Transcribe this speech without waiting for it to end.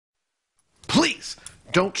please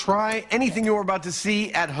don't try anything you're about to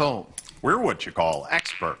see at home. We're what you call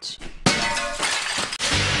experts.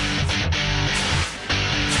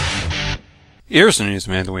 Here's the news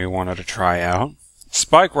man that we wanted to try out.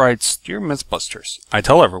 Spike writes, "Dear MythBusters, I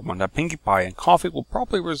tell everyone that Pinkie Pie and coffee will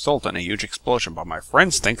probably result in a huge explosion, but my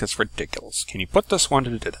friends think it's ridiculous. Can you put this one to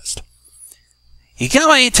the test?" You got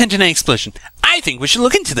my attention, explosion. I think we should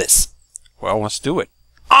look into this. Well, let's do it.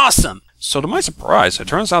 Awesome! So to my surprise, it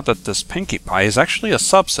turns out that this Pinkie Pie is actually a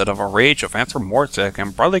subset of a range of anthropomorphic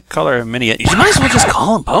and brightly colored miniatures. You might as well just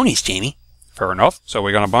call them ponies, Jamie. Fair enough. So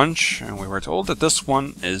we got a bunch, and we were told that this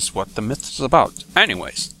one is what the myth is about.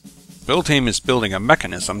 Anyways, Build Team is building a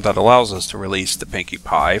mechanism that allows us to release the Pinkie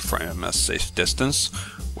Pie from a safe distance.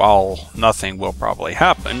 While nothing will probably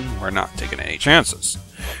happen, we're not taking any chances.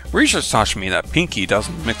 Research taught me that Pinkie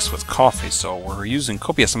doesn't mix with coffee, so we're using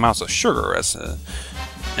copious amounts of sugar as an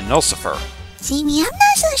emulsifier. Jamie, I'm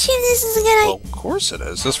not so sure this is a good idea. Well, of course it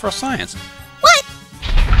is. This is for science. What?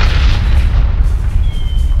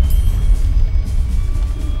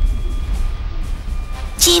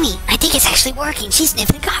 Jamie, I think it's actually working. She's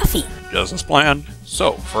sniffing coffee. Just as planned.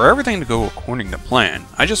 So, for everything to go according to plan,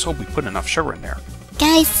 I just hope we put enough sugar in there.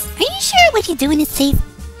 Guys, are you sure what you're doing is safe?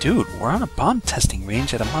 Dude, we're on a bomb testing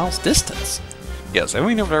range at a mile's distance. Yes,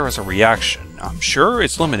 even if there is a reaction, I'm sure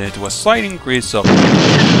it's limited to a slight increase of...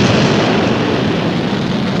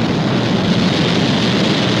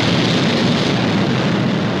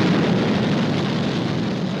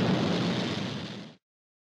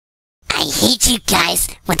 I hate you guys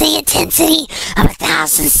with the intensity of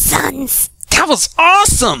 1,000 suns. That was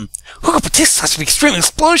awesome! Who could predict such an extreme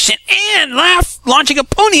explosion and launching a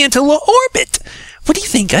pony into low orbit? What do you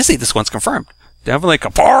think? I say this one's confirmed. Definitely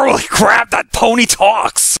holy crap, that pony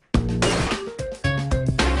talks!